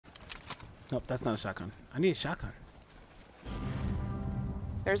Nope, that's not a shotgun. I need a shotgun.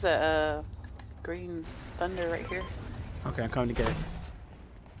 There's a green thunder right here. Okay, I'm coming to get it.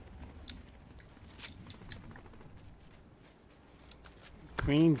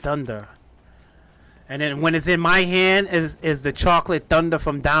 Green thunder. And then when it's in my hand is the chocolate thunder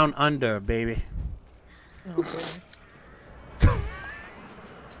from down under, baby. Okay.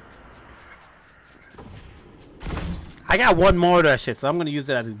 I got one more of that shit, so I'm gonna use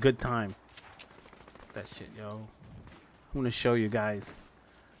it at a good time. That shit, yo. I'm gonna show you guys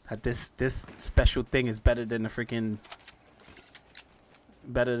that this special thing is better than the freaking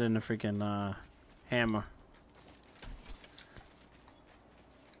hammer.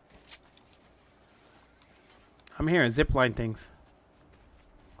 I'm hearing zipline things.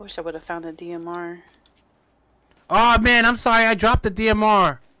 I wish I would have found a DMR. Oh man, I'm sorry. I dropped the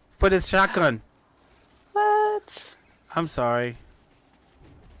DMR for this shotgun. What? I'm sorry.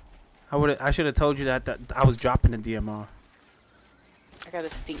 I should have told you that I was dropping the DMR. I got a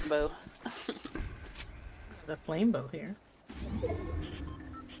stink bow. The flame bow here.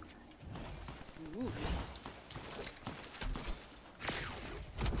 Ooh.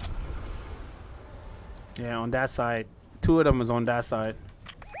 Yeah, on that side. 2 of them is on that side.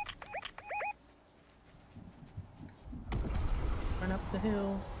 Run up the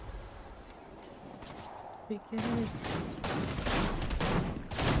hill.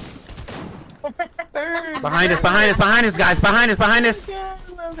 Burn! Behind us, guys, behind us. Yeah,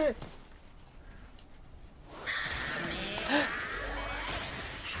 I love it.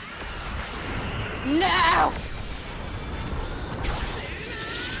 No!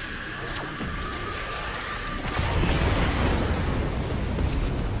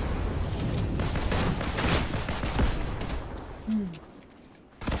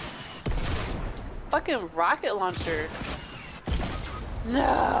 Fucking rocket launcher.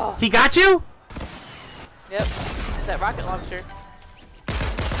 No. He got you? Yep. That rocket launcher.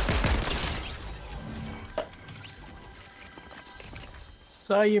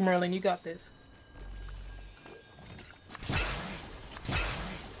 Saw you, Merlin. You got this.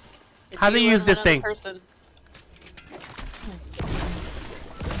 How do you use this thing? Person.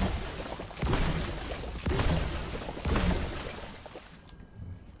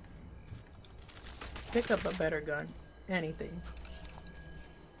 Pick up a better gun. Anything.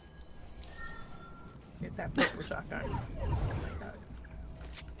 Get that purple shotgun. Oh my god.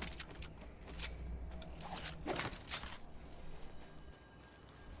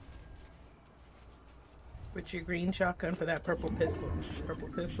 With your green shotgun for that purple pistol. Purple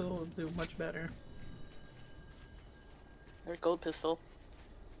pistol will do much better. Or gold pistol.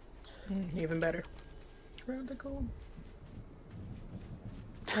 Even better. Round the gold.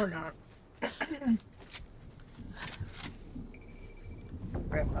 Or not.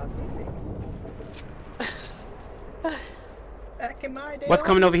 Grandpa's these days. Back in my day. What's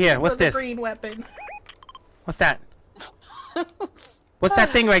coming over here? What's this? Green weapon. What's that? What's that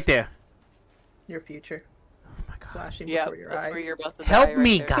thing right there? Your future. Oh my god. Flashing Yeah, before your that's eyes. where you're about to Help die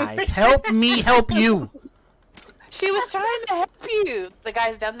me, right there. guys. Help me help you. She was trying to help you. The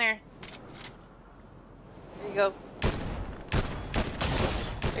guy's down there. There you go.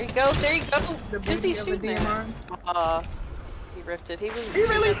 There you go. There you go. The Who's beauty he of the shooting DMR. at? He ripped it. He was. He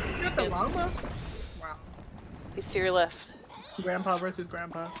really shooting got the llama? Wow. He's to your left. Grandpa versus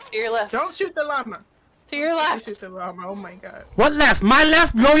grandpa. To your left. Don't shoot the llama. To your Don't left. shoot the llama. Oh my god. What left? My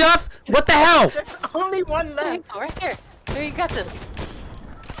left? Your left? What the hell? There's only one There you left. go, right there. There, you got this.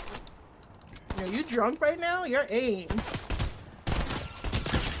 Are you drunk right now? You're aim.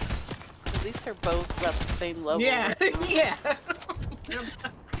 At least they're both at the same level. Yeah. Yeah.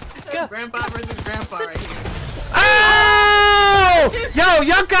 Go. Grandpa versus grandpa right here. Oh! Yo,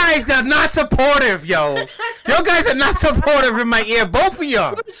 you guys are not supportive, yo. You guys are not supportive in my ear, both of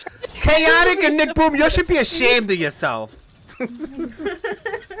you. Chaotic and Nick Boom, you should be ashamed of yourself.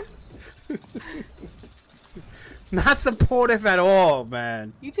 Not supportive at all,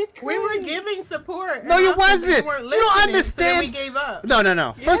 man. You did We great. were giving support. No, and you also wasn't. weren't You don't listening, understand. So then we gave up.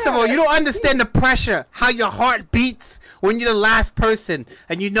 No. First of all, you don't understand the pressure, how your heart beats when you're the last person,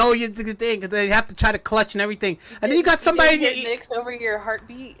 and you know you're the thing, because you have to try to clutch and everything. And then you got somebody. You didn't mix over your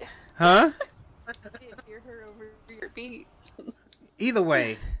heartbeat. Huh? You didn't hear her over your beat. Either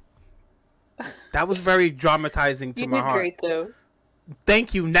way, that was very dramatizing to You my did heart. great though.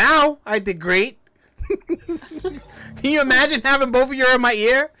 Thank you. Now I did great. Can you imagine having both of you in my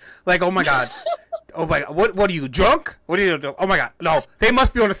ear? Like, oh my god. Oh my god. What are you, drunk? What are you doing? Oh my god. No, they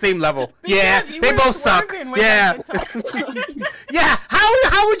must be on the same level. Yeah, Because you they were both suck. swerving when Yeah. I was talking. Yeah.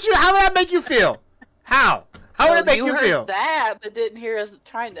 How would that make you feel? How How would it make you heard feel? that, but didn't hear us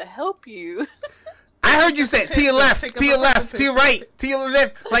trying to help you. I heard you say to your left, to your left, to your right, to your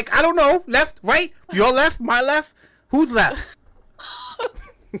left. Like, I don't know. Left, right, your left, my left. Who's left?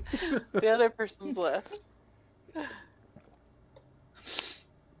 The other person's left.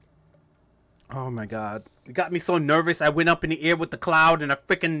 Oh my god. It got me so nervous. I went up in the air with the cloud and I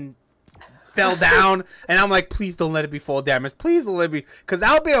freaking fell down. And I'm like, please don't let it be fall damage. Please don't let me. Because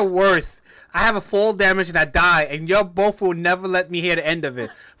that would be the worst. I have a fall damage and I die. And y'all both will never let me hear the end of it.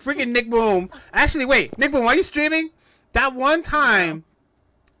 Freaking Nick Boom. Actually, wait. Nick Boom, are you streaming? That one time.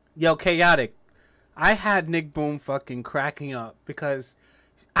 Yo, Chaotic. I had Nick Boom fucking cracking up. Because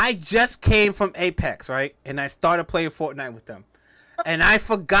I just came from Apex, right? And I started playing Fortnite with them. And I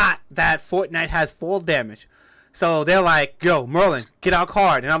forgot that Fortnite has fall damage. So they're like, yo, Merlin, get our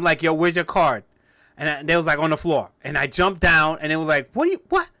card. And I'm like, yo, where's your card? And they was like, on the floor. And I jumped down and it was like,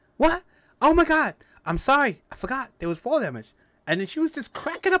 what? Oh my God. I'm sorry. I forgot. There was fall damage. And then she was just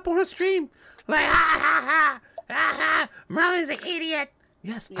cracking up on her stream. Like, Merlin's an idiot.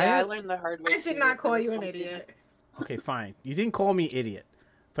 Yes. Yeah, I learned the hard way. I did not call you an idiot. Okay, fine. You didn't call me idiot.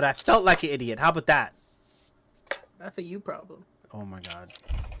 But I felt like an idiot. How about that? That's a you problem. Oh my God.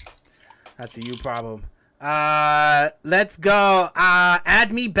 That's a you problem. Let's go.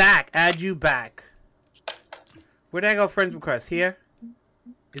 Add me back. Add you back. Where did I go? Friends request. Here?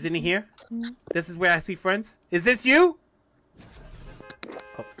 Is it in here? This is where I see friends. Is this you?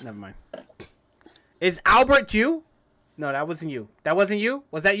 Oh, never mind. Is Albert you? No, that wasn't you. That wasn't you?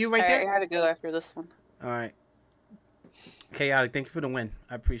 Was that you right there? I gotta go after this one. Alright. Chaotic, thank you for the win.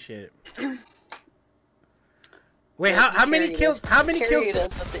 I appreciate it. Wait, how many kills? How many kills?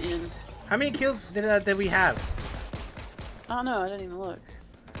 Us at the end. How many kills did we have? I don't know. I didn't even look.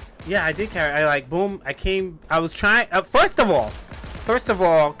 Yeah, I did carry. I like boom. I was trying. First of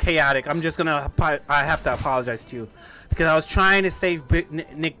all, Chaotic. I'm just gonna. I have to apologize to you because I was trying to save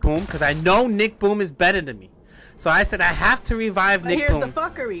Nick Boom because I know Nick Boom is better than me. So I said I have to revive Nick Boom. Here's the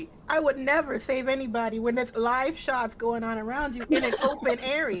fuckery. I would never save anybody when there's live shots going on around you in an open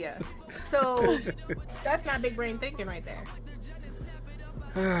area. So that's not big brain thinking right there.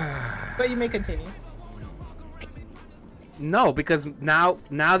 But you may continue. No, because now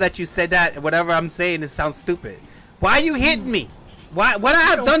that you said that, whatever I'm saying, it sounds stupid. Why are you hitting me? What I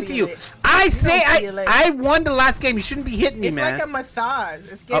have done to you? I won the last game. You shouldn't be hitting me, man. It's like a massage.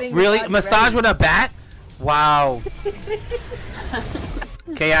 It's getting really? A massage with a bat? Wow.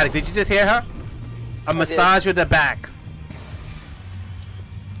 Chaotic, did you just hear her? A massage with the back.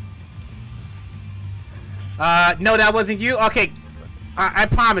 No, that wasn't you? Okay. I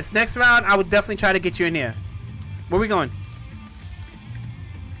promise. Next round, I would definitely try to get you in here. Where are we going?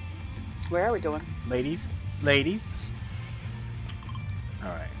 Where are we going? Ladies. Ladies.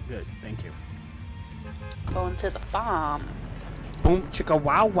 Alright, good. Thank you. Going to the farm. Boom, chicka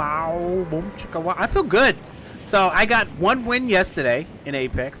wow wow. Boom, chicka wow. I feel good. So I got one win yesterday in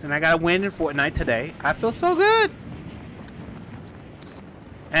Apex, and I got a win in Fortnite today. I feel so good.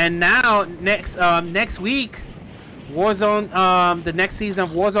 And now next week, Warzone, the next season of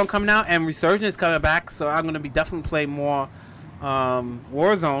Warzone coming out, and Resurgence is coming back. So I'm gonna be definitely playing more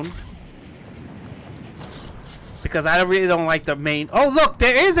Warzone because I really don't like the main. Oh look,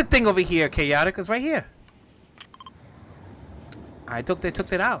 there is a thing over here. Chaotic is right here. They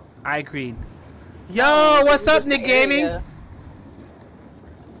took it out. I agreed. Yo, what's up, Nick Gaming?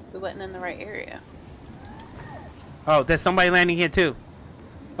 We wasn't in the right area. Oh, there's somebody landing here too.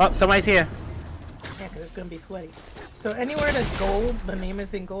 Oh, somebody's here. Yeah, because it's going to be sweaty. So anywhere that's gold, the name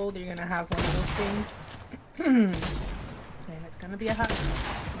is in gold, you're going to have one of those things. And it's going to be a hot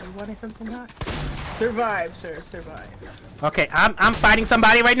one. Are you wanting something hot? Survive, sir. Survive. Okay, I'm fighting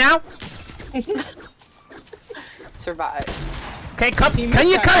somebody right now. Survive. Okay, can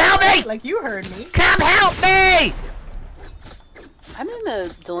you come help me? Like you heard me. Come help me! I'm in a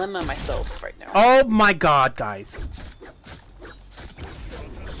dilemma myself right now. Oh my God, guys.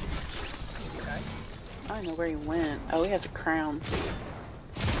 I don't know where he went. Oh, he has a crown too.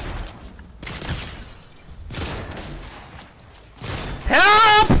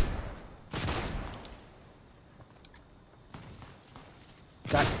 Help!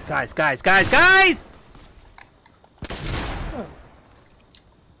 Guys!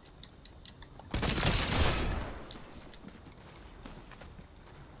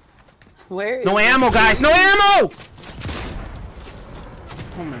 Where is No ammo, guys! No ammo!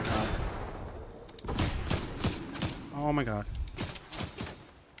 Oh my God. Oh my God.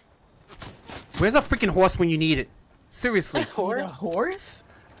 Where's a freaking horse when you need it? Seriously. A horse?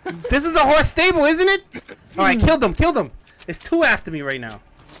 This is a horse stable, isn't it? Alright, killed him. It's two after me right now.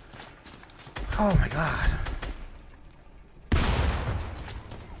 Oh my God.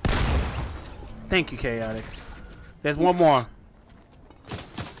 Thank you, Chaotic. There's one more.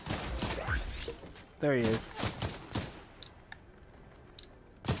 There he is.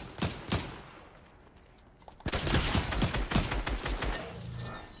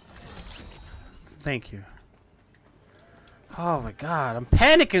 Thank you. Oh my god, I'm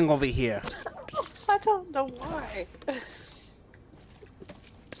panicking over here. I don't know why.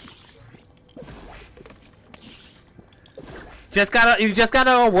 You just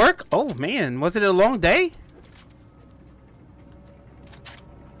gotta work? Oh man, was it a long day?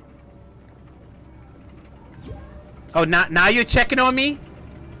 Oh, now you're checking on me?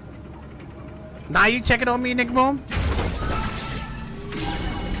 Now you checking on me, Nick Boom?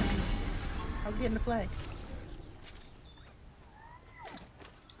 I'm getting the flag.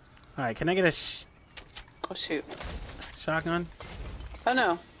 Alright, can I get a Oh shoot. shotgun? Oh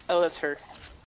no. Oh, that's her.